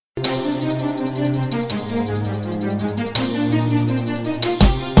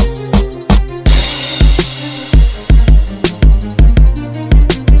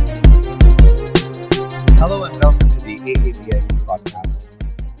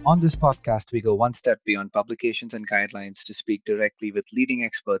On this podcast, we go one step beyond publications and guidelines to speak directly with leading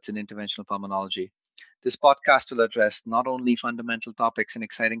experts in interventional pulmonology. This podcast will address not only fundamental topics in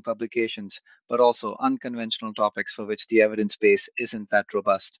exciting publications, but also unconventional topics for which the evidence base isn't that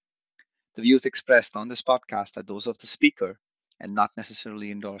robust. The views expressed on this podcast are those of the speaker and not necessarily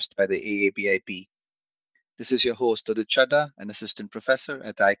endorsed by the AABIP. This is your host, Udit Chadda, an assistant professor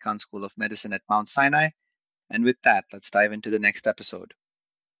at the Icahn School of Medicine at Mount Sinai. And with that, let's dive into the next episode.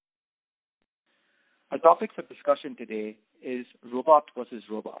 Our topic for discussion today is robot versus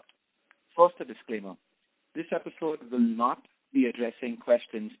robot. First, a disclaimer. This episode will not be addressing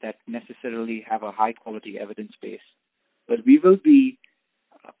questions that necessarily have a high-quality evidence base, but we will be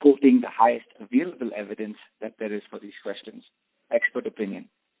quoting the highest available evidence that there is for these questions, expert opinion.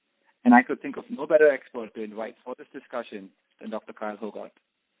 And I could think of no better expert to invite for this discussion than Dr. Kyle Hogarth.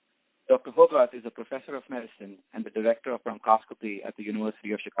 Dr. Hogarth is a professor of medicine and the director of bronchoscopy at the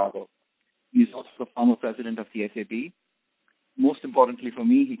University of Chicago. He is also the former president of the SAB. Most importantly for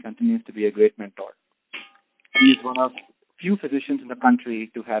me, he continues to be a great mentor. He is one of few physicians in the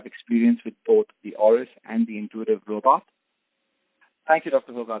country to have experience with both the Auris and the Intuitive robot. Thank you,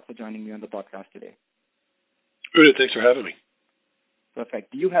 Dr. Hogarth, for joining me on the podcast today. Udit, thanks for having me.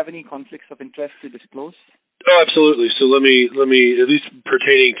 Perfect. Do you have any conflicts of interest to disclose? Oh, absolutely. So let me, at least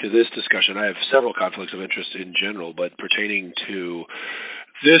pertaining to this discussion, I have several conflicts of interest in general, but pertaining to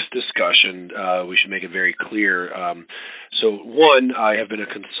this discussion, we should make it very clear. So one, I have been a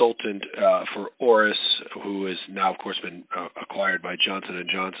consultant for Auris, who has now, of course, been acquired by Johnson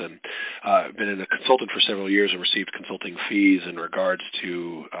 & Johnson. I've been a consultant for several years and received consulting fees in regards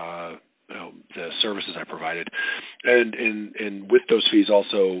to the services I provided. And with those fees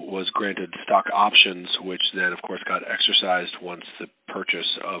also was granted stock options, which then, of course, got exercised once the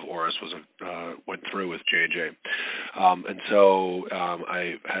purchase of Auris went through with J&J. And so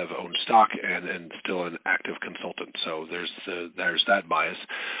I have owned stock and still an active consultant. So there's that bias.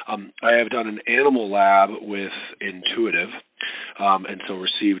 I have done an animal lab with Intuitive, and so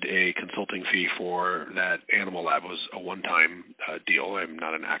received a consulting fee for that animal lab. It was a one-time deal. I'm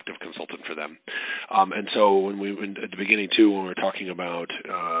not an active consultant for them. And so when at the beginning too, when we were talking about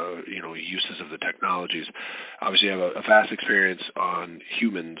uses of the technologies, obviously I have a vast experience on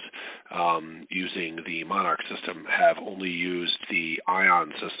humans using the Monarch system. Have only used the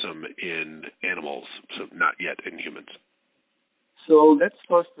Ion system in animals, so not yet in humans. So let's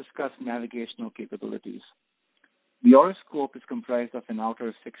first discuss navigational capabilities. The Auris scope is comprised of an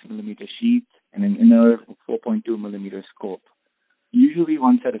outer 6mm sheath and an inner 4.2mm scope. Usually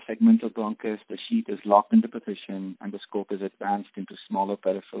once at a segmental bronchus, the sheath is locked into position and the scope is advanced into smaller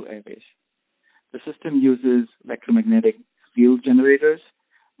peripheral airways. The system uses electromagnetic field generators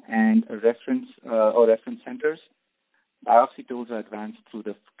and a reference centers. Biopsy tools are advanced through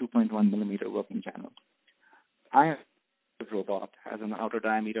the 2.1mm working channel. Ion robot has an outer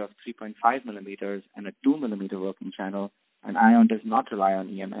diameter of 3.5mm and a 2mm working channel, and Ion does not rely on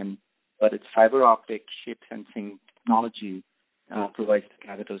EMN, but its fiber optic shape sensing technology provides the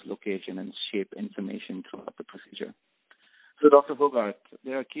catheter's location and shape information throughout the procedure. So, Dr. Hogarth,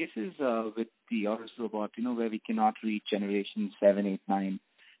 there are cases with the Auris robot, where we cannot reach generation 7, 8, 9.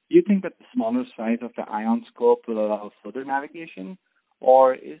 Do you think that the smaller size of the Ion scope will allow further navigation?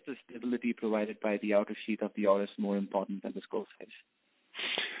 Or is the stability provided by the outer sheath of the Auris more important than the scope size?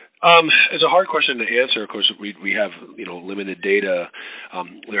 It's a hard question to answer. Of course, we have limited data.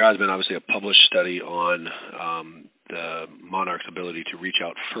 There has been obviously a published study on the Monarch's ability to reach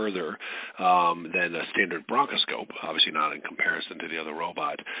out further than a standard bronchoscope. Obviously, not in comparison to the other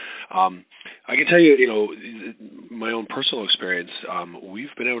robot. I can tell you, my own personal experience.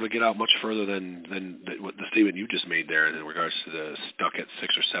 We've been able to get out much further than what the statement you just made there in regards to the stuck at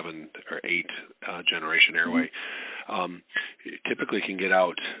 6 or 7 or 8 generation airway. Typically can get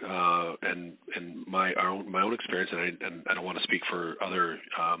out, and my own experience, and I don't want to speak for other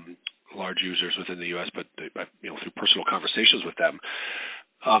large users within the U.S., but through personal conversations with them,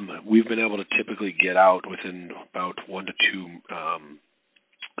 we've been able to typically get out within about 1 to 2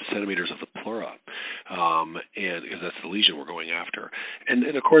 centimeters of the pleura, and because that's the lesion we're going after. And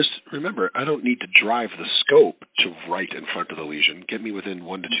of course, remember, I don't need to drive the scope to right in front of the lesion. Get me within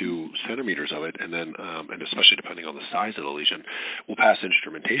 1 to 2 centimeters of it, and then, and especially depending on the size of the lesion, we'll pass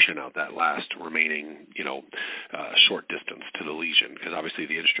instrumentation out that last remaining, short distance to the lesion, because obviously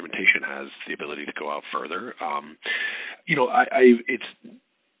the instrumentation has the ability to go out further. It's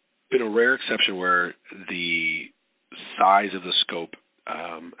been a rare exception where the size of the scope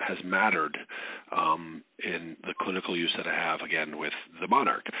has mattered in the clinical use that I have, again, with the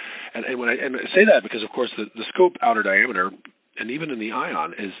Monarch. And when I say that because, of course, the scope outer diameter and even in the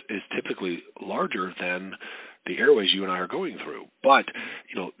ion is typically larger than the airways you and I are going through. But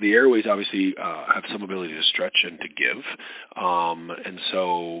the airways obviously have some ability to stretch and to give, and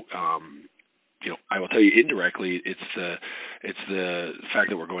so I will tell you indirectly, it's the fact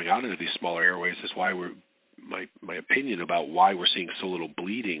that we're going out into these smaller airways is why my opinion about why we're seeing so little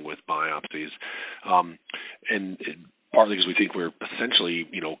bleeding with biopsies, and partly because we think we're essentially,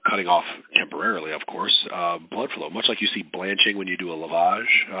 cutting off temporarily, of course, blood flow, much like you see blanching when you do a lavage,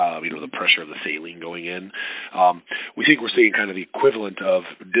 the pressure of the saline going in. We think we're seeing kind of the equivalent of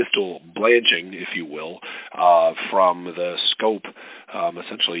distal blanching, if you will, from the scope,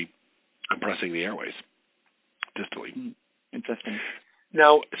 essentially compressing the airways distally. Interesting.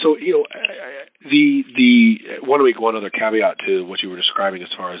 Now, so the want to make one other caveat to what you were describing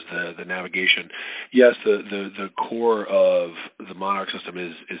as far as the navigation. Yes, the core of the Monarch system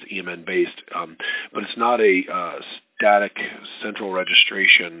is EMN based, but it's not a static central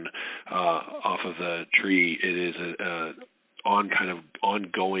registration off of the tree. It is a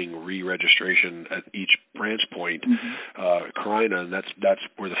ongoing re-registration at each branch point, carina, and that's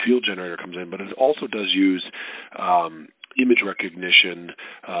where the field generator comes in. But it also does use image recognition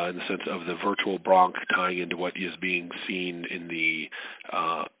in the sense of the virtual bronch tying into what is being seen in the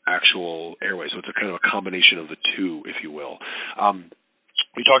actual airway. So it's a kind of a combination of the two, if you will.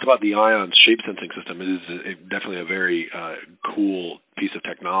 We talked about the ION shape sensing system. It is definitely a very cool piece of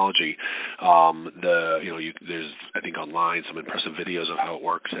technology. There's I think online some impressive videos of how it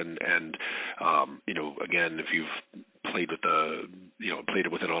works, and again, if you've played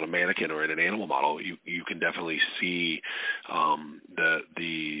with it on a mannequin or in an animal model, you can definitely see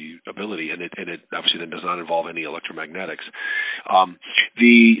the ability, and it obviously then does not involve any electromagnetics.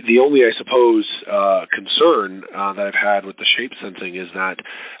 The only, I suppose, concern that I've had with the shape sensing is that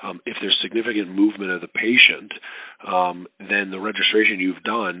if there's significant movement of the patient, then the registration you've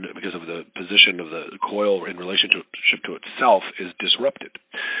done because of the position of the coil in relationship to itself is disrupted.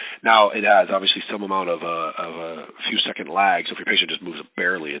 Now, it has obviously some amount of a few second lag. So if your patient just moves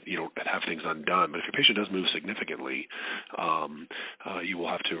barely, you don't have things undone. But if your patient does move significantly, you will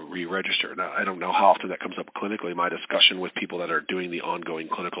have to re-register. Now, I don't know how often that comes up clinically. My discussion with people that are doing the ongoing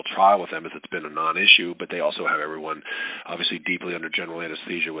clinical trial with them is it's been a non-issue, but they also have everyone obviously deeply under general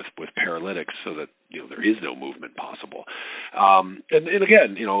anesthesia with paralytics, so that there is no movement possible. And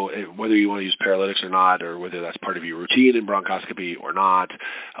again, whether you want to use paralytics or not, or whether that's part of your routine in bronchoscopy or not,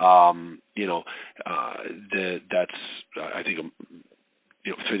 that's I think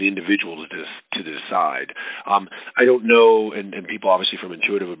for the individual to decide. I don't know, and people obviously from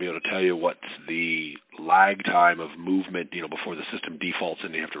Intuitive would be able to tell you what's the lag time of movement, before the system defaults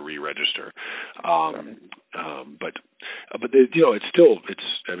and you have to re-register. But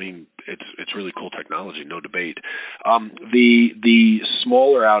it's really cool technology, no debate. The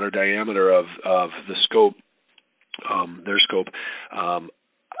smaller outer diameter of the scope, their scope,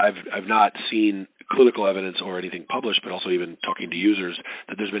 I've not seen clinical evidence or anything published, but also even talking to users,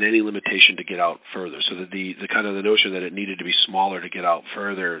 that there's been any limitation to get out further. So that the kind of the notion that it needed to be smaller to get out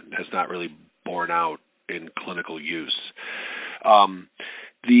further has not really borne out in clinical use.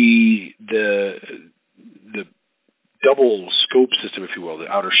 The double scope system, if you will, the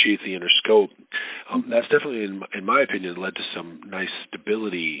outer sheath, the inner scope, that's definitely, in my opinion, led to some nice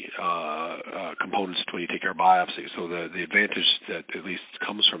stability components when you take our biopsy. So the advantage that at least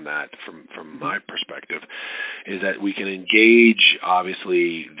comes from that, from my perspective, is that we can engage,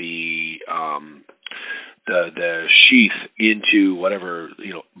 obviously, the sheath into whatever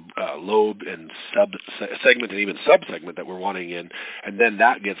lobe and segment and even subsegment that we're wanting in, and then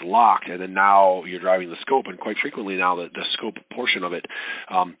that gets locked, and then now you're driving the scope, and quite frequently now the scope portion of it,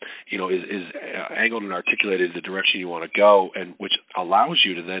 is angled and articulated the direction you want to go, and which allows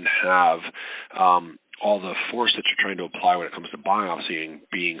you to then have all the force that you're trying to apply when it comes to biopsying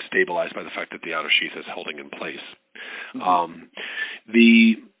being stabilized by the fact that the outer sheath is holding in place. And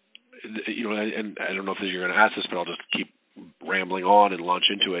I don't know if you're going to ask this, but I'll just keep rambling on and launch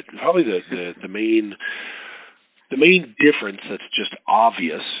into it. Probably the main difference that's just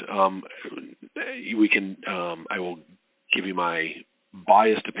obvious. I will give you my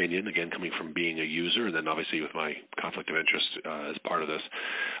biased opinion, again coming from being a user, and then obviously with my conflict of interest as part of this,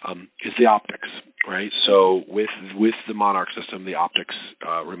 is the optics, right? So with the Monarch system, the optics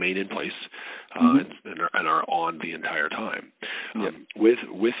remain in place and are on the entire time.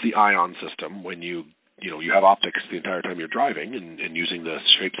 With the ION system, when you you have optics the entire time you're driving and using the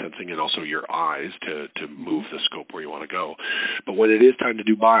shape sensing and also your eyes to move the scope where you want to go. But when it is time to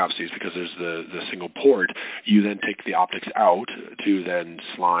do biopsies, because there's the single port, you then take the optics out to then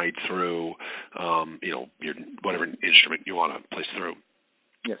slide through, your whatever instrument you want to place through.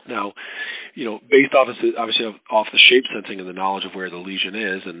 Yes. Now, based obviously off the shape sensing and the knowledge of where the lesion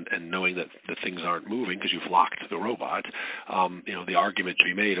is, and knowing that the things aren't moving because you've locked the robot, the argument to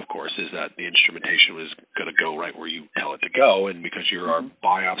be made, of course, is that the instrumentation was going to go right where you tell it to go, and because you are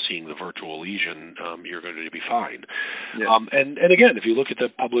biopsying the virtual lesion, you're going to be fine. Yes. And again, if you look at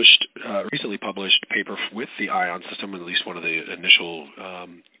the recently published paper with the ION system, at least one of the initial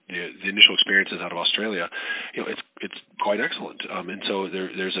the initial experiences out of Australia, it's quite excellent. And so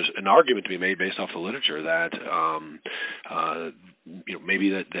there's an argument to be made based off the literature that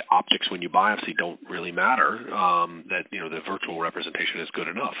maybe that the optics when you biopsy don't really matter. That the virtual representation is good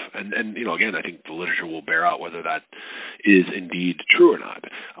enough. And again, I think the literature will bear out whether that is indeed true or not.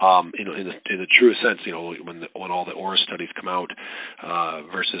 In the truest sense, when all the ORIS studies come out,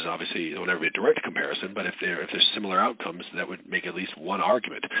 versus obviously it will never be a direct comparison, but if there's similar outcomes, that would make at least one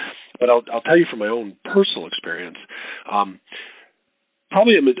argument. But I'll tell you from my own personal experience,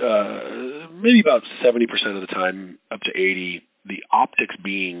 probably maybe about 70% of the time, up to 80%, the optics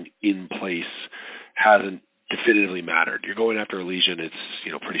being in place hasn't definitively mattered. You're going after a lesion, it's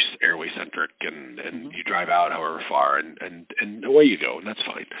pretty airway centric, and you drive out however far, and away you go, and that's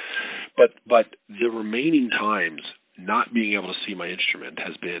fine. But the remaining times, not being able to see my instrument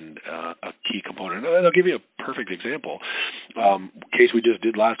has been a key component. And I'll give you a perfect example. Case we just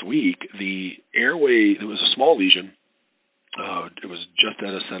did last week, the airway, it was a small lesion. It was just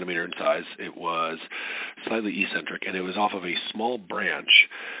at a centimeter in size. It was slightly eccentric, and it was off of a small branch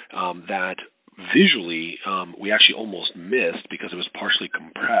that visually we actually almost missed because it was partially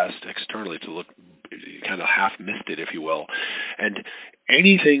compressed externally to look kind of half misted, if you will. And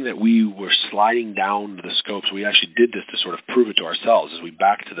anything that we were sliding down the scopes, we actually did this to sort of prove it to ourselves as we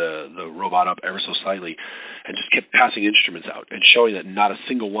backed the robot up ever so slightly and just kept passing instruments out and showing that not a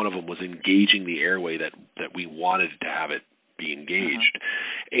single one of them was engaging the airway that we wanted to have it be engaged.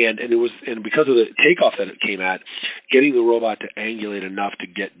 And because of the takeoff that it came at, getting the robot to angulate enough to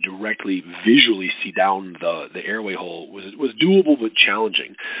get directly visually see down the airway hole was doable but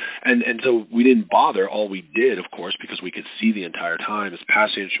challenging. And so we didn't bother. All we did, of course, because we could see the entire time, is pass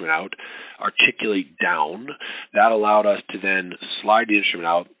the instrument out, articulate down. That allowed us to then slide the instrument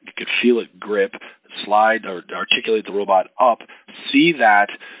out. You could feel it grip, slide or articulate the robot up, see that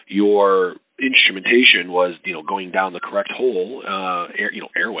your instrumentation was, going down the correct hole,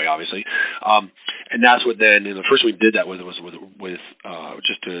 airway, obviously. And that's what then, the first we did that with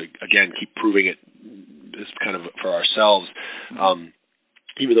just to, again, keep proving it just kind of for ourselves.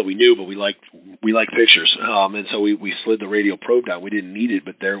 Even though we knew, but we liked pictures. And so we slid the radial probe down. We didn't need it,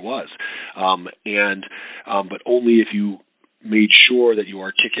 but there it was. But only if you made sure that you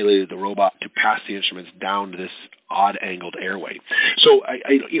articulated the robot to pass the instruments down to this odd angled airway. So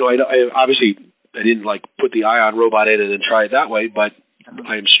I obviously I didn't put the ION robot in and then try it that way, but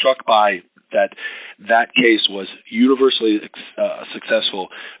I am struck by that case was universally successful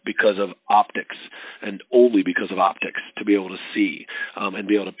because of optics, and only because of optics, to be able to see and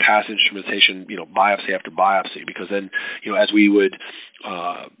be able to pass instrumentation, biopsy after biopsy. Because then, as we would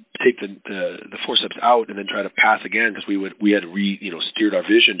take the forceps out and then try to pass again, because we had steered our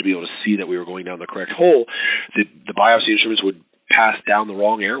vision to be able to see that we were going down the correct hole, the biopsy instruments would pass down the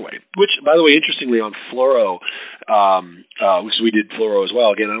wrong airway. Which, by the way, interestingly, on fluoro, which we did fluoro as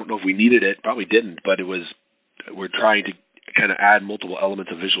well. Again, I don't know if we needed it, probably didn't, but we're trying to kind of add multiple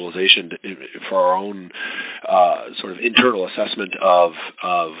elements of visualization for our own sort of internal assessment of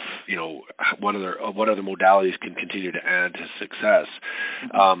what other modalities can continue to add to success.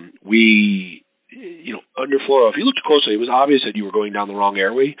 Under fluoro, if you looked closely, it was obvious that you were going down the wrong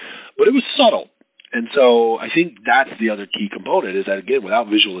airway, but it was subtle. And so I think that's the other key component, is that, again,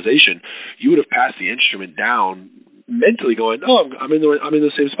 without visualization, you would have passed the instrument down mentally going, oh, I'm in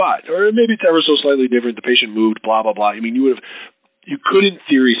the same spot, or maybe it's ever so slightly different. The patient moved, blah, blah, blah. I mean, you could in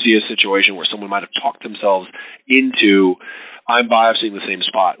theory see a situation where someone might have talked themselves into, I'm biopsying the same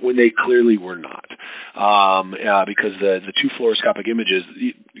spot, when they clearly were not, because the two fluoroscopic images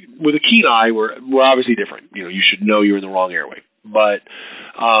with a keen eye were obviously different. You should know you're in the wrong airway, but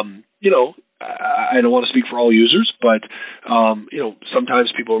I don't want to speak for all users, but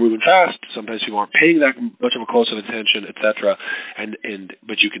sometimes people are moving fast. Sometimes people aren't paying that much of a close attention, etc.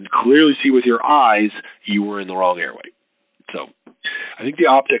 But you can clearly see with your eyes you were in the wrong airway. So I think the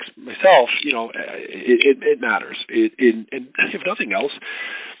optics myself, it matters. And if nothing else,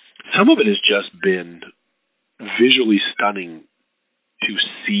 some of it has just been visually stunning to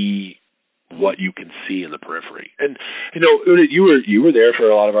see what you can see in the periphery. And Udit, you were there for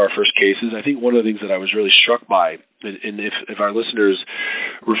a lot of our first cases. I think one of the things that I was really struck by, and if our listeners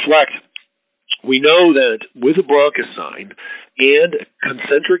reflect, we know that with a bronchus sign and a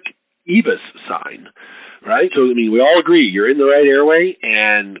concentric EBUS sign, right? So, I mean, we all agree you're in the right airway,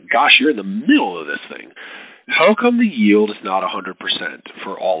 and gosh, you're in the middle of this thing. How come the yield is not 100%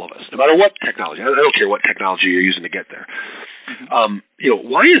 for all of us, no matter what technology? I don't care what technology you're using to get there.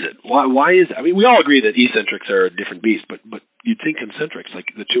 Why is it? Why is it? I mean, we all agree that eccentrics are a different beast, but you'd think concentrics,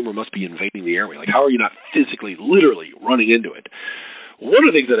 like the tumor must be invading the airway. Like, how are you not physically, literally running into it? One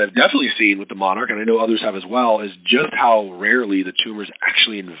of the things that I've definitely seen with the Monarch, and I know others have as well, is just how rarely the tumor is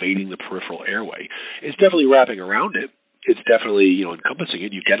actually invading the peripheral airway. It's definitely wrapping around it. It's definitely, encompassing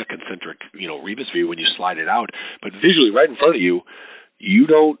it. You get a concentric, rebus view when you slide it out, but visually right in front of you, you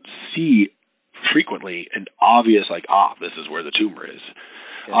don't see frequently an obvious, this is where the tumor is.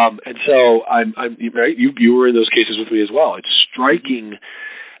 Yeah. And so I'm right. You were in those cases with me as well. It's striking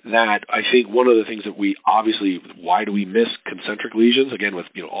that I think one of the things that we obviously, why do we miss concentric lesions, again, with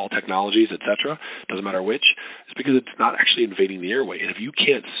all technologies, et cetera, doesn't matter which, it's because it's not actually invading the airway. And if you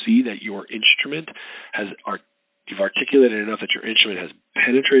can't see that your instrument you've articulated enough that your instrument has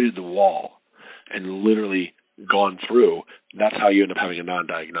penetrated the wall and literally gone through, that's how you end up having a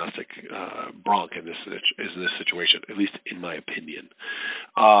non-diagnostic bronch in this situation, at least in my opinion.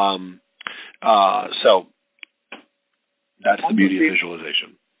 So that's the beauty of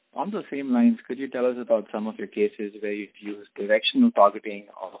visualization. On the same lines, could you tell us about some of your cases where you've used directional targeting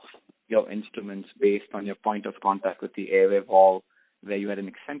of your instruments based on your point of contact with the airway wall, where you had an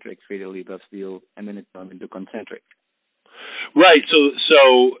eccentric radial EBUS view, and then it turned into concentric? Right. So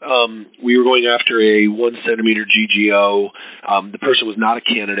we were going after a 1 centimeter GGO. The person was not a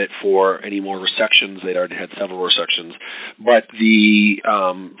candidate for any more resections. They'd already had several resections, but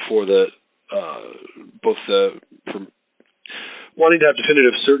for wanting to have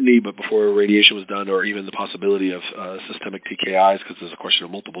definitive certainty, but before radiation was done, or even the possibility of systemic TKIs, because there's a question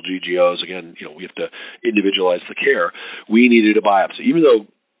of multiple GGOs. Again, we have to individualize the care. We needed a biopsy, even though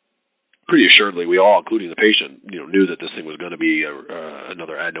pretty assuredly we all, including the patient, knew that this thing was going to be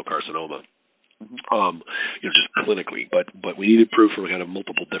another adenocarcinoma. Just clinically, but we needed proof from kind of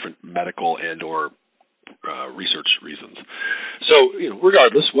multiple different medical and or research reasons. So,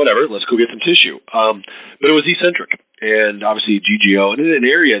 regardless, whatever, let's go get some tissue. But it was eccentric, and obviously GGO, and in an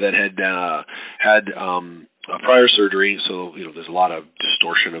area that had a prior surgery, so there's a lot of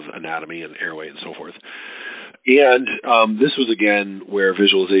distortion of anatomy and airway and so forth. And this was, again, where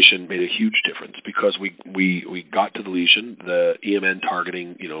visualization made a huge difference, because we got to the lesion. The EMN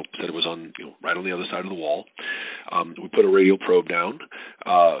targeting, said it was on right on the other side of the wall. We put a radial probe down,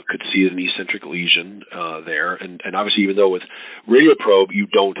 could see an eccentric lesion there. And obviously, even though with radial probe you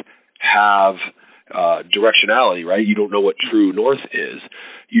don't have directionality, right? You don't know what true north is.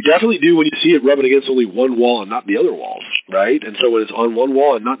 You definitely do when you see it rubbing against only one wall and not the other walls, right? And so when it's on one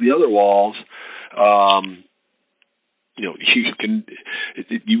wall and not the other walls, you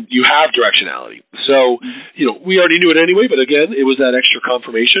have directionality. So, we already knew it anyway, but again, it was that extra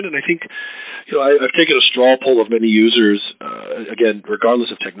confirmation. And I think, I've taken a straw poll of many users, again,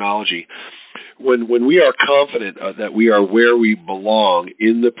 regardless of technology. When we are confident that we are where we belong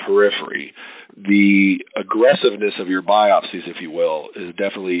in the periphery, the aggressiveness of your biopsies, if you will, is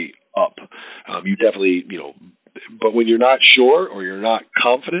definitely up. You definitely, but when you're not sure or you're not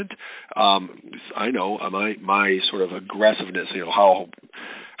confident, I know my sort of aggressiveness, how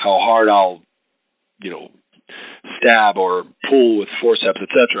hard I'll, stab or pull with forceps,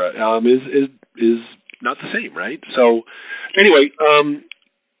 etc., is not the same, right? So, anyway,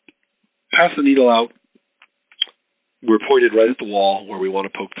 pass the needle out. We're pointed right at the wall where we want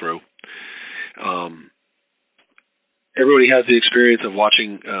to poke through. Everybody has the experience of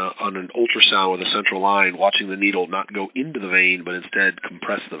watching on an ultrasound with a central line, watching the needle not go into the vein, but instead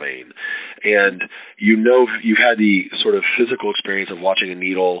compress the vein. And you've had the sort of physical experience of watching a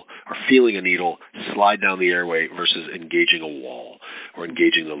needle or feeling a needle slide down the airway versus engaging a wall or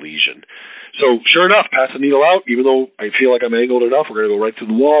engaging the lesion. So sure enough, pass the needle out. Even though I feel like I'm angled enough, we're going to go right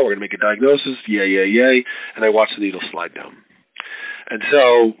through the wall. We're going to make a diagnosis. Yay. And I watch the needle slide down. And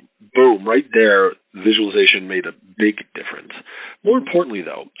so, boom, right there, visualization made a big difference. More importantly,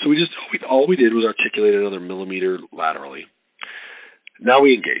 though, so all we did was articulate another millimeter laterally. Now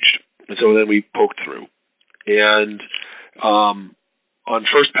we engaged, and so then we poked through. And on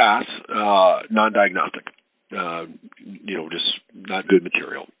first pass, non-diagnostic, just not good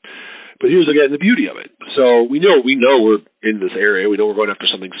material. But here's again the beauty of it. So we know we're in this area. We know we're going after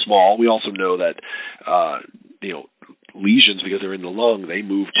something small. We also know that lesions, because they're in the lung, they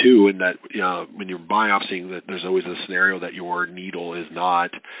move too, and that when you're biopsying, that there's always a scenario that your needle is not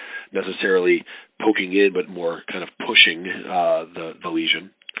necessarily poking in, but more kind of pushing the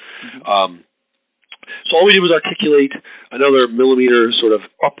lesion. Mm-hmm. So all we did was articulate another millimeter sort of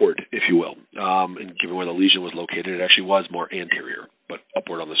upward, if you will. And given where the lesion was located, it actually was more anterior, but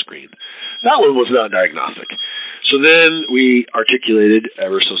upward on the screen. That one was not diagnostic. So then we articulated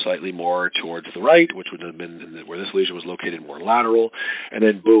ever so slightly more towards the right, which would have been where this lesion was located, more lateral, and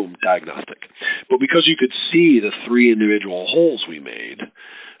then boom, diagnostic. But because you could see the three individual holes we made,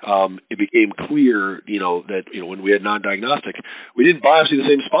 it became clear, that when we had non-diagnostic, we didn't biopsy the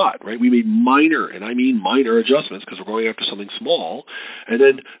same spot, right? We made minor, and I mean minor adjustments because we're going after something small, and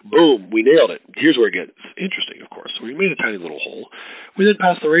then boom, we nailed it. Here's where it gets interesting, of course. So we made a tiny little hole. We then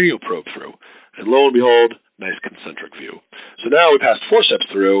passed the radio probe through, and lo and behold, nice concentric view. So now we passed forceps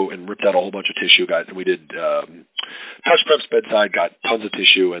through and ripped out a whole bunch of tissue. We did touch preps bedside, got tons of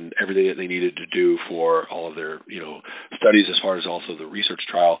tissue and everything that they needed to do for all of their studies, as far as also the research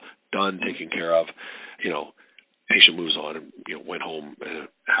trial done, taken care of. Patient moves on and went home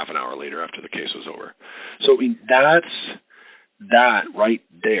half an hour later after the case was over. So that right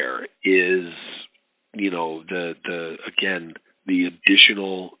there is the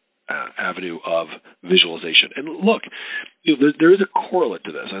additional avenue of visualization. And look, there is a correlate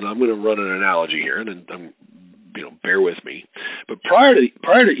to this, and I'm going to run an analogy here, and bear with me. But prior to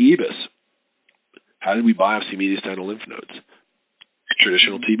EBUS, how did we biopsy mediastinal lymph nodes?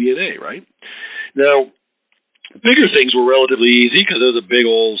 Traditional TBNA, right? Now, bigger things were relatively easy because there was a big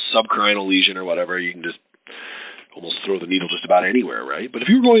old subcarinal lesion or whatever. You can just almost throw the needle just about anywhere, right? But if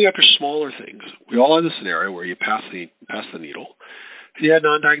you were going after smaller things, we all had the scenario where you pass the needle, and you had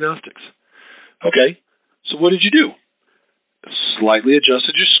non-diagnostics. Okay, so what did you do? Slightly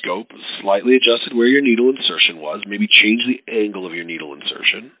adjusted your scope, slightly adjusted where your needle insertion was, maybe change the angle of your needle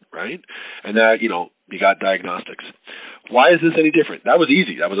insertion, right? And that, you got diagnostics. Why is this any different? That was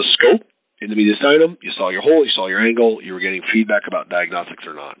easy. That was a scope in the mediastinum. You saw your hole, you saw your angle, you were getting feedback about diagnostics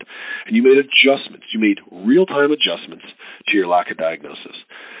or not. And you made adjustments. You made real-time adjustments to your lack of diagnosis.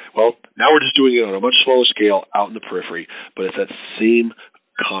 Well, now we're just doing it on a much smaller scale out in the periphery, but it's that same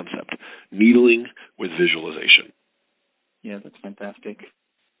concept, needling with visualization. Yeah, that's fantastic.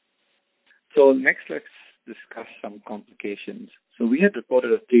 So next, let's discuss some complications. So we had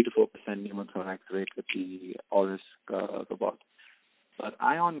reported a 3 to 4% pneumothorax rate with the Auris robot. But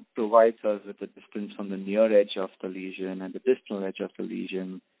ION provides us with the distance from the near edge of the lesion and the distal edge of the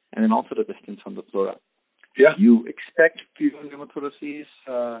lesion, and then also the distance from the pleura. Yeah. You expect fewer pneumothoraces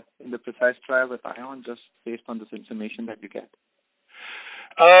in the PRECISE trial with ION just based on this information that you get?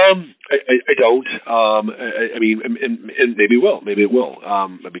 I don't. I mean, and maybe it will. Maybe it will.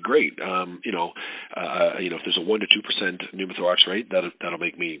 That'd be great. If there's a 1 to 2% pneumothorax rate, that'll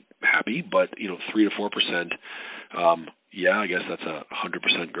make me happy. But 3 to 4%. Yeah, I guess that's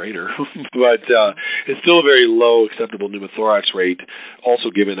 100% greater, but it's still a very low acceptable pneumothorax rate.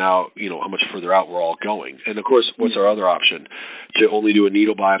 Also, given out how much further out we're all going, and of course, what's our other option? To only do a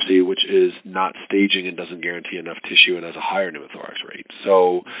needle biopsy, which is not staging and doesn't guarantee enough tissue and has a higher pneumothorax rate.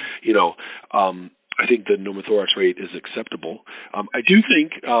 So, I think the pneumothorax rate is acceptable. I do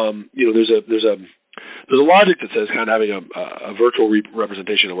think there's a logic that says kind of having a virtual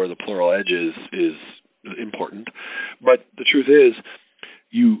representation of where the pleural edge is important, but the truth is,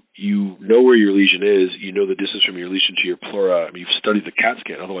 you know where your lesion is, you know the distance from your lesion to your pleura. I mean, you've studied the CAT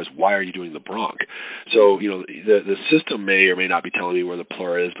scan. Otherwise, why are you doing the bronch? So, the system may or may not be telling me where the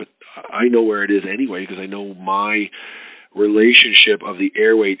pleura is, but I know where it is anyway because I know my relationship of the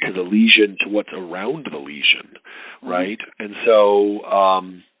airway to the lesion to what's around the lesion, right? And so,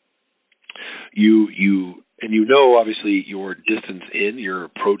 obviously your distance in, your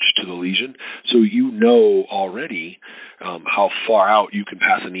approach to the lesion, so already how far out you can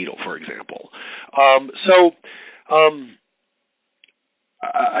pass a needle, for example.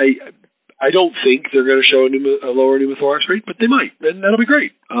 I don't think they're going to show a lower pneumothorax rate, but they might, and that'll be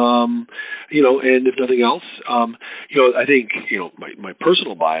great. And if nothing else, I think, my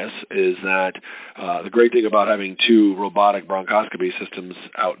personal bias is that the great thing about having two robotic bronchoscopy systems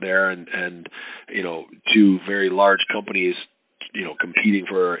out there and two very large companies competing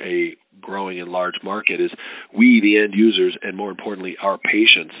for a growing and large market, is we, the end users, and more importantly, our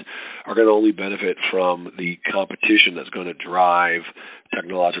patients, are going to only benefit from the competition that's going to drive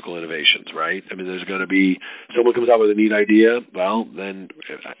technological innovations, right? I mean, there's going to be someone comes out with a neat idea. Well, then,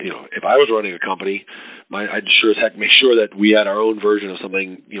 if I was running a company, I'd sure as heck make sure that we had our own version of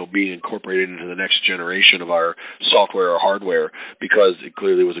something, being incorporated into the next generation of our software or hardware because it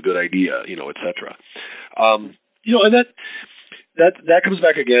clearly was a good idea, et cetera. And that comes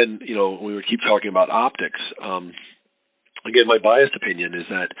back again, when we keep talking about optics. Again, my biased opinion is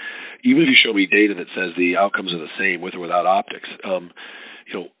that even if you show me data that says the outcomes are the same with or without optics,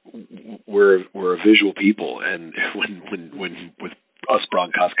 we're a visual people, and when with us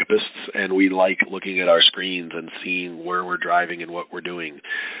bronchoscopists, and we like looking at our screens and seeing where we're driving and what we're doing.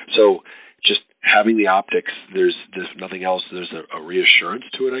 So just having the optics, there's nothing else. There's a reassurance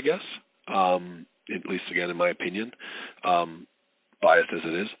to it, I guess. At least again, in my opinion, biased as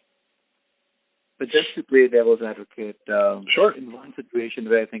it is. But just to play devil's advocate, sure. In one situation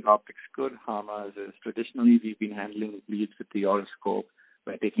where I think optics could harm us is traditionally we've been handling bleeds with the otoscope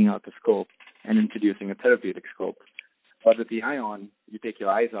by taking out the scope and introducing a therapeutic scope. But with the ion, you take your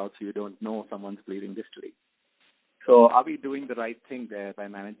eyes out so you don't know someone's bleeding distally. So are we doing the right thing there by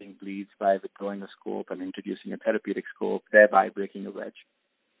managing bleeds by withdrawing a scope and introducing a therapeutic scope, thereby breaking a wedge?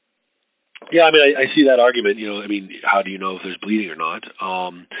 Yeah, I mean, I see that argument. How do you know if there's bleeding or not?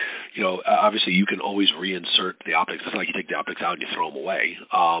 Obviously, you can always reinsert the optics. It's not like you take the optics out and you throw them away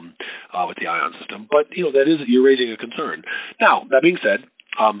with the ion system. But you're raising a concern. Now, that being said,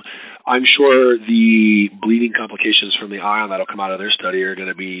 I'm sure the bleeding complications from the ion that'll come out of their study are going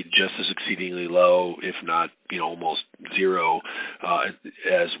to be just as exceedingly low, if not, almost zero,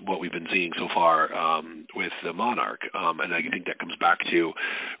 as what we've been seeing so far with the Monarch. And I think that comes back to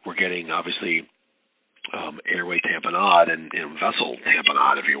we're getting, obviously, airway tamponade and vessel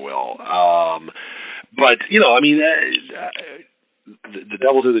tamponade, if you will. But the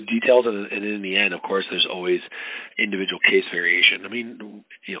devil's in the details, and in the end, of course, there's always individual case variation.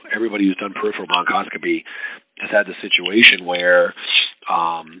 Everybody who's done peripheral bronchoscopy has had the situation where,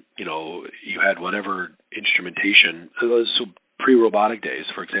 you had whatever instrumentation. So pre-robotic days,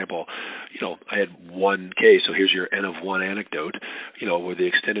 for example, I had one case. So here's your N of one anecdote, where the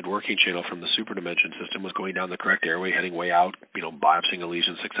extended working channel from the superdimension system was going down the correct airway, heading way out, biopsying a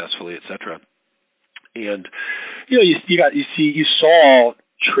lesion successfully, etc. And you saw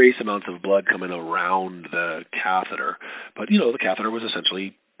trace amounts of blood coming around the catheter, but the catheter was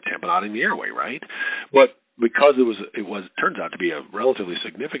essentially tamponading the airway, right? But because it turns out to be a relatively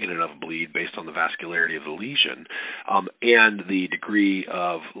significant enough bleed based on the vascularity of the lesion and the degree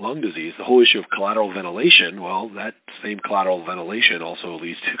of lung disease, the whole issue of collateral ventilation, well, that same collateral ventilation also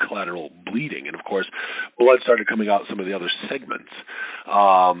leads to collateral bleeding. And of course, blood started coming out some of the other segments,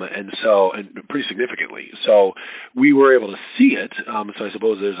 and pretty significantly. So we were able to see it. So I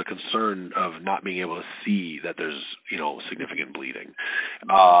suppose there's a concern of not being able to see that there's, significant bleeding.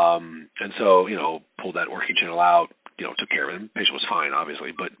 And so, pulled that working channel out, took care of it. The patient was fine,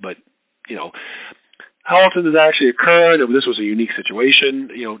 obviously, but how often does that actually occur? This was a unique situation,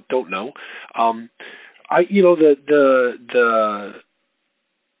 don't know. I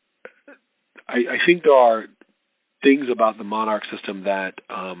think there are things about the Monarch system that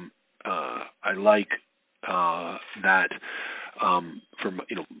I like that for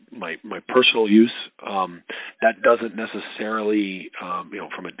my personal use, that doesn't necessarily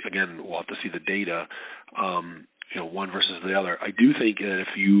again, we'll have to see the data, one versus the other. I do think that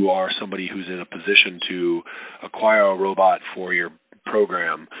if you are somebody who's in a position to acquire a robot for your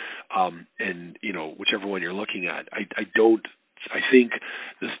program, and whichever one you're looking at, I think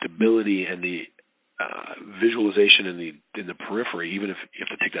the stability and the visualization in the periphery, even if you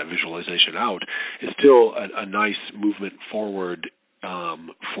have to take that visualization out, is still a nice movement forward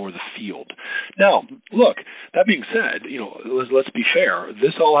for the field. Now, look, that being said, let's be fair.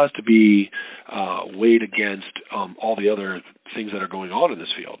 This all has to be weighed against all the other things that are going on in this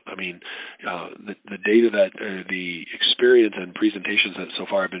field. I mean, the data that the experience and presentations that so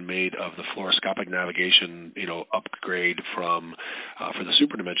far have been made of the fluoroscopic navigation, upgrade for the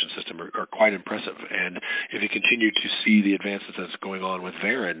superdimension system are quite impressive. And if you continue to see the advances that's going on with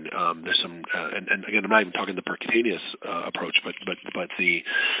Varon, there's some, and again, I'm not even talking the percutaneous approach, but the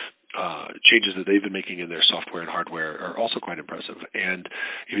changes that they've been making in their software and hardware are also quite impressive. And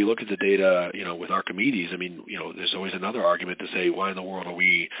if you look at the data, with Archimedes, there's always another argument to say, why in the world are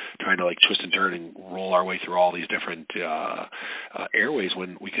we trying to twist and turn and roll our way through all these different airways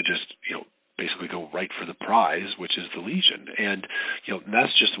when we could just, basically go right for the prize, which is the lesion. And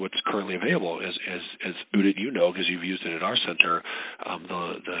that's just what's currently available. As Udit, because you've used it at our center,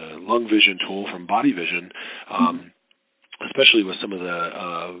 the lung vision tool from Body Vision, especially with some of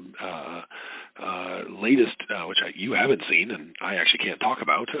the latest, which you haven't seen, and I actually can't talk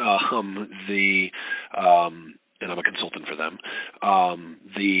about, and I'm a consultant for them.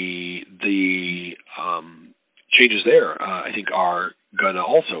 The changes there, I think, are going to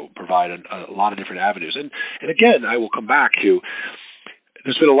also provide a lot of different avenues. And again, I will come back to,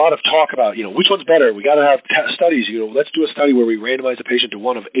 there's been a lot of talk about, which one's better. We got to have studies. Let's do a study where we randomize a patient to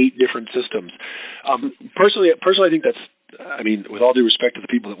one of 8 different systems. Personally, I think that's, with all due respect to the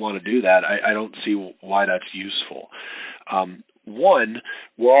people that want to do that, I don't see why that's useful. One,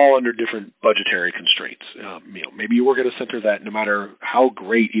 we're all under different budgetary constraints. Maybe you work at a center that no matter how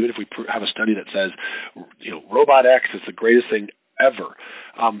great, even if we have a study that says, Robot X is the greatest thing ever,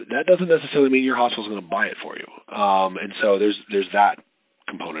 that doesn't necessarily mean your hospital is going to buy it for you. And so there's that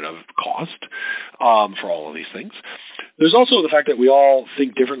component of cost for all of these things. There's also the fact that we all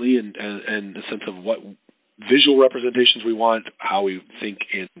think differently in the sense of what visual representations we want, how we think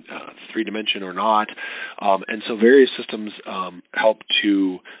in 3-dimension or not. And so various systems help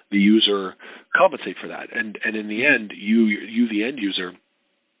to the user compensate for that. And in the end, you the end user,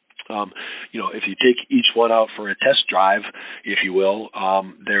 if you take each one out for a test drive, if you will,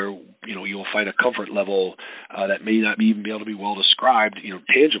 you'll find a comfort level that may not even be able to be well described,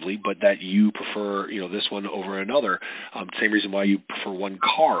 tangibly, but that you prefer, this one over another. Same reason why you prefer one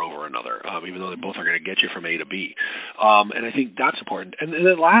car over another, even though they both are going to get you from A to B. And I think that's important. And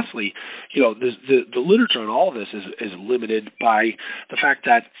then lastly, the literature on all of this is limited by the fact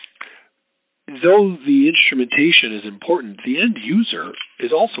that though the instrumentation is important, the end user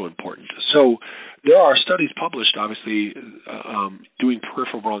is also important. So there are studies published, obviously, doing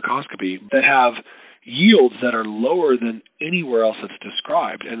peripheral bronchoscopy that have yields that are lower than anywhere else that's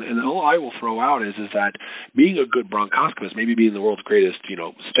described. And all I will throw out is that being a good bronchoscopist, maybe being the world's greatest,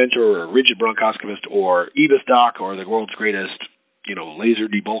 stentor or rigid bronchoscopist or EBIS doc or the world's greatest, laser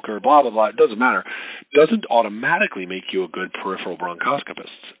debulker, blah, blah, blah, it doesn't matter, doesn't automatically make you a good peripheral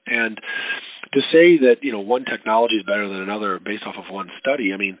bronchoscopist. And to say that, one technology is better than another based off of one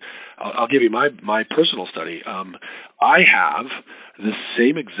study, I'll give you my personal study. I have the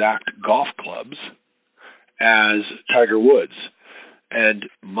same exact golf clubs as Tiger Woods, and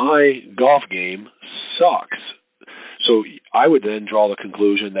my golf game sucks. So I would then draw the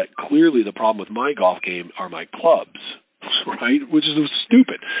conclusion that clearly the problem with my golf game are my clubs, right? Which is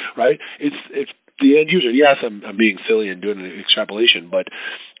stupid, right? It's the end user. Yes, I'm being silly and doing an extrapolation, but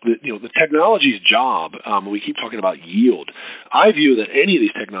the technology's job, we keep talking about yield. I view that any of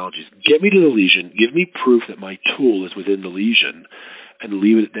these technologies, get me to the lesion, give me proof that my tool is within the lesion, and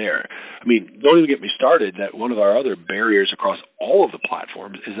leave it there. Don't even get me started that one of our other barriers across all of the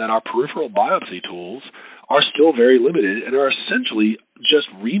platforms is that our peripheral biopsy tools are still very limited and are essentially just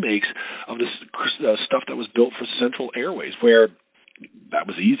remakes of the stuff that was built for central airways, where that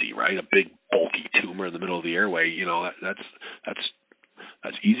was easy, right? A big bulky tumor in the middle of the airway,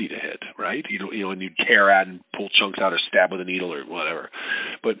 that's easy to hit, right? And you tear at and pull chunks out or stab with a needle or whatever.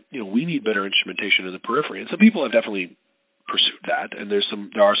 But we need better instrumentation in the periphery, and some people have definitely pursued that. And there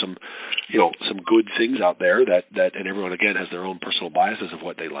are some good things out there that and everyone again has their own personal biases of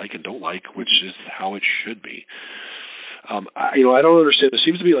what they like and don't like, which is how it should be. I don't understand. There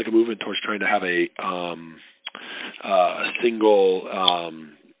seems to be like a movement towards trying to have a single,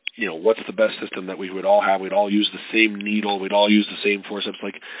 what's the best system that we would all have? We'd all use the same needle. We'd all use the same forceps.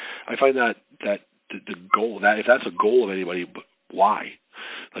 Like, I find that the goal, that if that's a goal of anybody, why?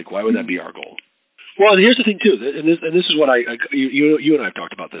 Like, why would that be our goal? Well, and here's the thing too, and this is what you and I have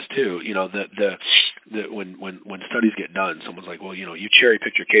talked about this too. When studies get done, someone's like, well, you cherry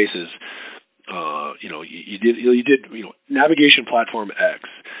picked your cases. You did navigation platform X,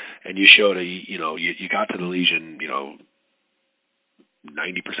 and you showed you got to the lesion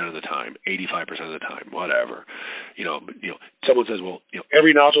 90% of the time, 85% of the time, whatever. Someone says, well,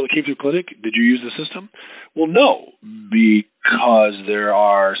 every nodule that came through clinic, did you use the system? Well, no, because there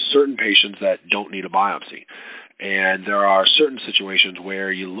are certain patients that don't need a biopsy. And there are certain situations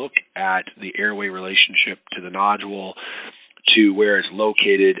where you look at the airway relationship to the nodule, to where it's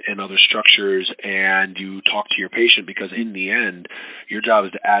located and other structures, and you talk to your patient, because in the end, your job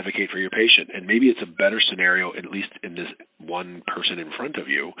is to advocate for your patient. And maybe it's a better scenario, at least in this one person in front of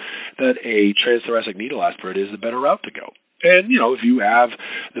you, that a transthoracic needle aspirate is the better route to go. And, if you have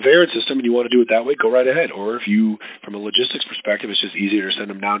the Varian system and you want to do it that way, go right ahead. Or if you, from a logistics perspective, it's just easier to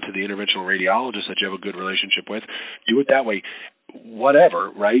send them down to the interventional radiologist that you have a good relationship with, do it that way. Whatever,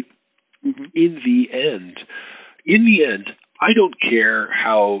 right? in the end, I don't care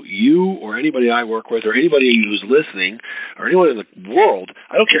how you or anybody I work with or anybody who's listening or anyone in the world,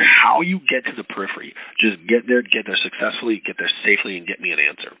 I don't care how you get to the periphery. Just get there successfully, get there safely, and get me an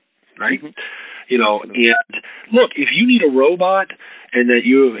answer, right? You know, and look, if you need a robot and that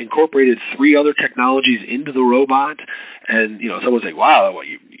you have incorporated 3 other technologies into the robot, and, you know, someone's like, wow, well,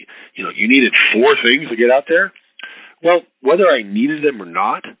 you needed 4 things to get out there. Well, whether I needed them or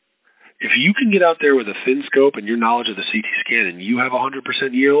not, if you can get out there with a thin scope and your knowledge of the CT scan and you have 100%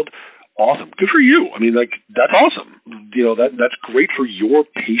 yield, awesome. Good for you. I mean, like, that's awesome. You know, that's great for your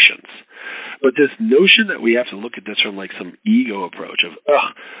patients. But this notion that we have to look at this from like some ego approach of,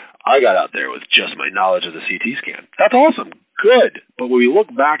 I got out there with just my knowledge of the CT scan. That's awesome. Good. But when we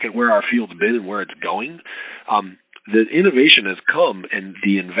look back at where our field's been and where it's going, the innovation has come and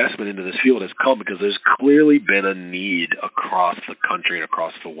the investment into this field has come because there's clearly been a need across the country and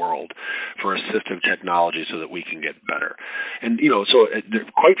across the world for assistive technology so that we can get better. And, you know, so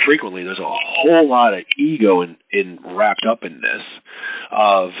quite frequently there's a whole lot of ego in wrapped up in this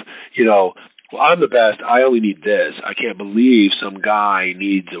of, you know, well, I'm the best. I only need this. I can't believe some guy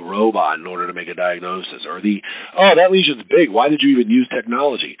needs a robot in order to make a diagnosis. Or that lesion's big. Why did you even use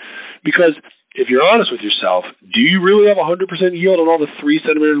technology? Because if you're honest with yourself, do you really have 100% yield on all the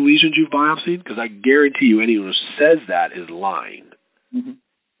 3-centimeter lesions you've biopsied? Because I guarantee you anyone who says that is lying.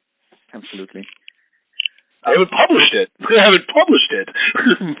 Absolutely. They haven't published it.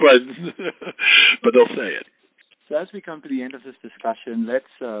 but they'll say it. So as we come to the end of this discussion, let's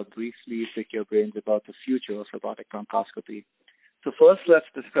briefly pick your brains about the future of robotic bronchoscopy. So first, let's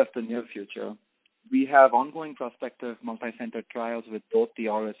discuss the near future. We have ongoing prospective multi-center trials with both the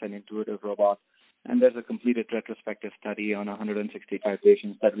Auris and Intuitive robot, and there's a completed retrospective study on 165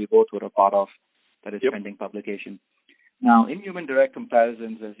 patients that we both were a part of that is pending publication. Now, in-human direct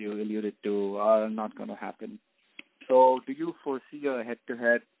comparisons, as you alluded to, are not going to happen. So do you foresee a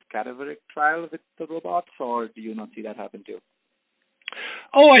head-to-head cadaveric trial with the robots, or do you not see that happen too?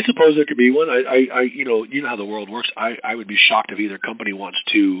 Oh, I suppose there could be one. I you know how the world works. I would be shocked if either company wants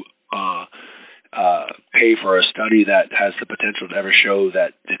to pay for a study that has the potential to ever show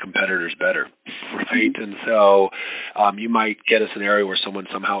that the competitor's better, right? And so you might get a scenario where someone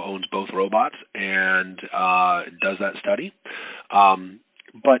somehow owns both robots and does that study.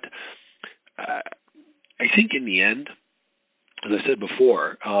 But I think in the end, as I said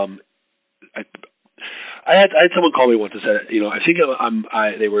before, I had someone call me once and said, you know, I think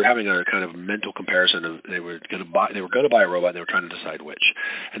they were having a kind of mental comparison of they were going to buy a robot and they were trying to decide which.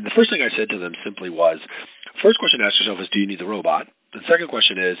 And the first thing I said to them simply was, first question to ask yourself is, do you need the robot? The second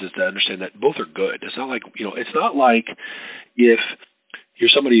question is to understand that both are good. It's not like, you know, it's not like if you're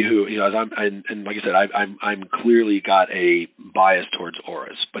somebody who, you know, and like I said, I'm clearly got a bias towards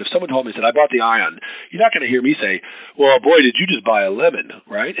Auris. But if someone told me, said, I bought the Ion, you're not going to hear me say, well, boy, did you just buy a lemon,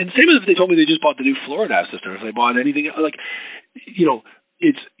 right? And same as if they told me they just bought the new Floridav system, if they bought anything, like, you know,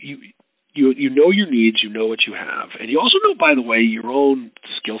 it's, you know your needs, you know what you have. And you also know, by the way, your own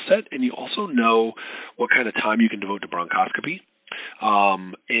skill set, and you also know what kind of time you can devote to bronchoscopy.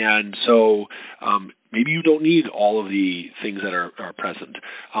 And so maybe you don't need all of the things that are present.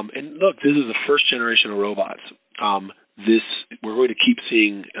 And look, this is the first generation of robots. We're going to keep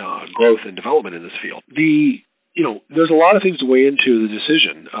seeing growth and development in this field. You know, there's a lot of things to weigh into the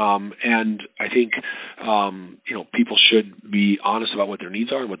decision, and I think you know, people should be honest about what their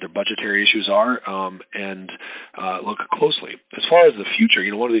needs are and what their budgetary issues are, and look closely. As far as the future,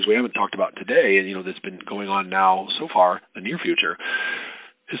 you know, one of the things we haven't talked about today, and you know, that's been going on now so far, the near future,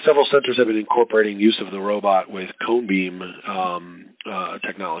 is several centers have been incorporating use of the robot with cone beam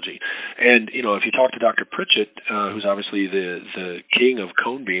technology. And, you know, if you talk to Dr. Pritchett, who's obviously the king of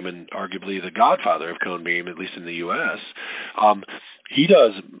cone beam and arguably the godfather of cone beam, at least in the U.S., he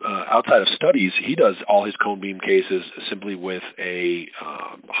does, outside of studies, he does all his cone beam cases simply with a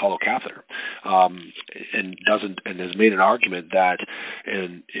hollow catheter, and has made an argument that,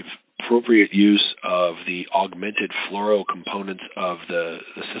 and if appropriate use of the augmented fluoro components of the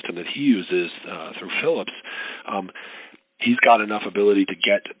system that he uses through Philips, he's got enough ability to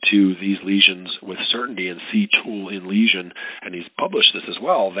get to these lesions with certainty and see tool in lesion, and he's published this as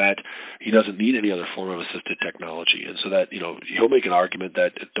well, that he doesn't need any other form of assisted technology. And so that, you know, he'll make an argument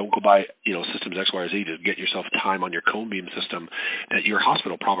that don't go buy, you know, systems X, Y, or Z to get yourself time on your cone beam system that your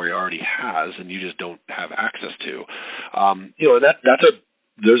hospital probably already has and you just don't have access to. You know,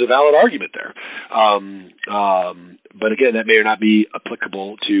 there's a valid argument there. But again, that may or not be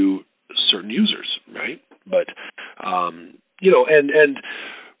applicable to certain users, right? But, you know, and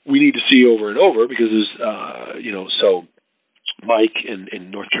we need to see over and over because there's, you know, so Mike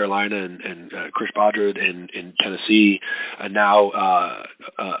in North Carolina and Chris Bodrod in Tennessee, and now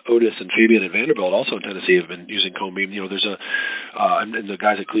Otis and Fabian at Vanderbilt, also in Tennessee, have been using cone beam. There's and the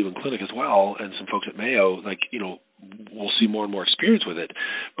guys at Cleveland Clinic as well, and some folks at Mayo. We'll see more and more experience with it.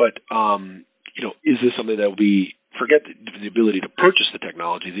 But is this something that will be? Forget the ability to purchase the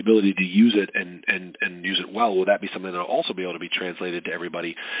technology, the ability to use it and use it well. Will that be something that will also be able to be translated to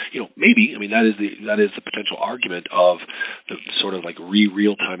everybody? Maybe. I mean, that is the potential argument of the sort of like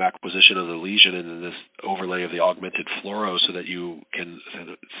real time acquisition of the lesion and then this overlay of the augmented fluoro, so that you can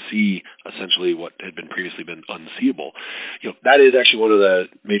see essentially what had previously been unseeable. That is actually one of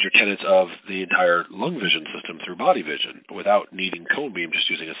the major tenets of the entire lung vision system through body vision, without needing cone beam, just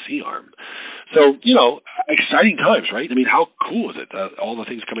using a C-arm. So, exciting times, right? I mean, how cool is it? All the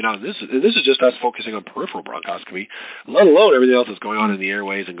things coming out of this. This is just us focusing on peripheral bronchoscopy, let alone everything else that's going on in the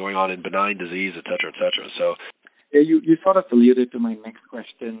airways and going on in benign disease, et cetera, et cetera. So, yeah, you sort of alluded to my next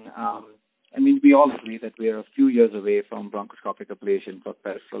question. I mean, we all agree that we are a few years away from bronchoscopic ablation for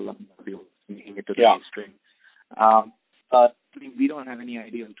peripheral lung nodules, making it to the mainstream. But we don't have any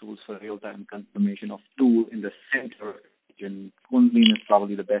ideal tools for real-time confirmation of tool in the center region. Cone beam is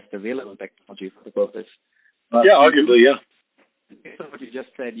probably the best available technology for the purpose. But arguably, yeah. Based on what you just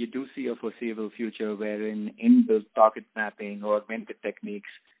said, you do see a foreseeable future wherein inbuilt target mapping or augmented techniques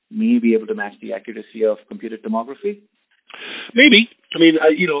may be able to match the accuracy of computed tomography? Maybe. I mean,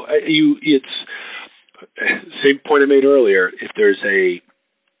 it's same point I made earlier. If there's a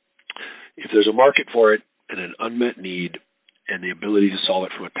market for it and an unmet need and the ability to solve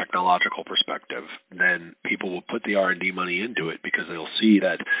it from a technological perspective, then people will put the R&D money into it because they'll see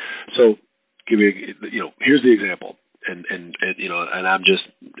that. So, here's the example. And I'm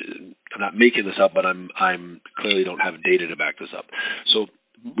not making this up, but I'm clearly don't have data to back this up. So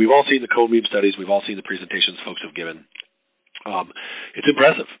we've all seen the cone beam studies, we've all seen the presentations folks have given. It's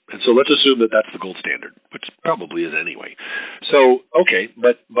impressive, and so let's assume that that's the gold standard, which probably is anyway. So okay,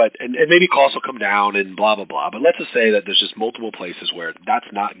 but maybe costs will come down and blah blah blah. But let's just say that there's just multiple places where that's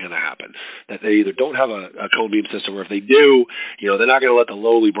not going to happen. That they either don't have a cone beam system, or if they do, they're not going to let the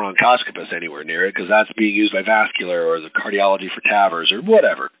lowly bronchoscopist anywhere near it because that's being used by vascular or the cardiology for TAVRs or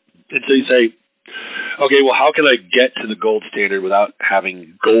whatever. And so you say, okay, well, how can I get to the gold standard without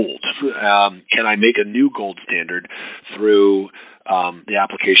having gold? Can I make a new gold standard through the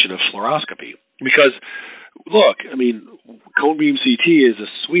application of fluoroscopy? Because, look, I mean, cone beam CT is a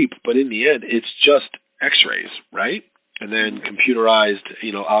sweep, but in the end, it's just X-rays, right? And then computerized,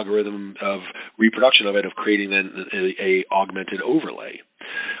 algorithm of reproduction of it, of creating then a augmented overlay.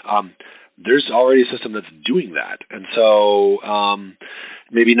 There's already a system that's doing that, and so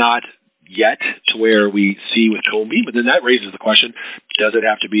maybe not yet to where we see with cone beam, but then that raises the question: does it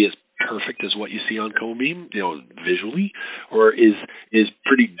have to be as perfect as what you see on cone beam, visually, or is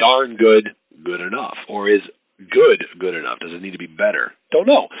pretty darn good enough, or is good enough? Does it need to be better? Don't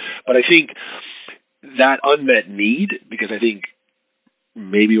know, but I think that unmet need, because I think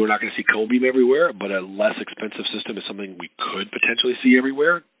maybe we're not going to see cone beam everywhere, but a less expensive system is something we could potentially see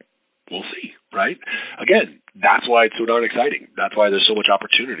everywhere. We'll see, right? Again, that's why it's so darn exciting. That's why there's so much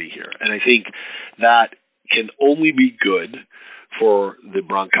opportunity here. And I think that can only be good for the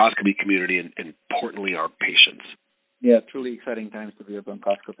bronchoscopy community and importantly, our patients. Yeah, truly exciting times to be a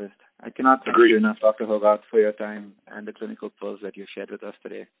bronchoscopist. I cannot thank you enough, Dr. Hogarth, for your time and the clinical pearls that you shared with us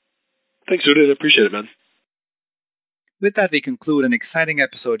today. Thanks, Udit. I appreciate it, man. With that, we conclude an exciting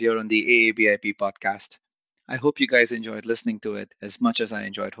episode here on the AABIP podcast. I hope you guys enjoyed listening to it as much as I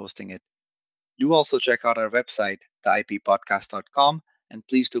enjoyed hosting it. Do also check out our website, theIPpodcast.com, and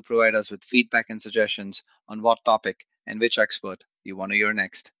please do provide us with feedback and suggestions on what topic and which expert you want to hear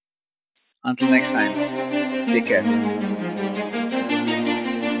next. Until next time, take care.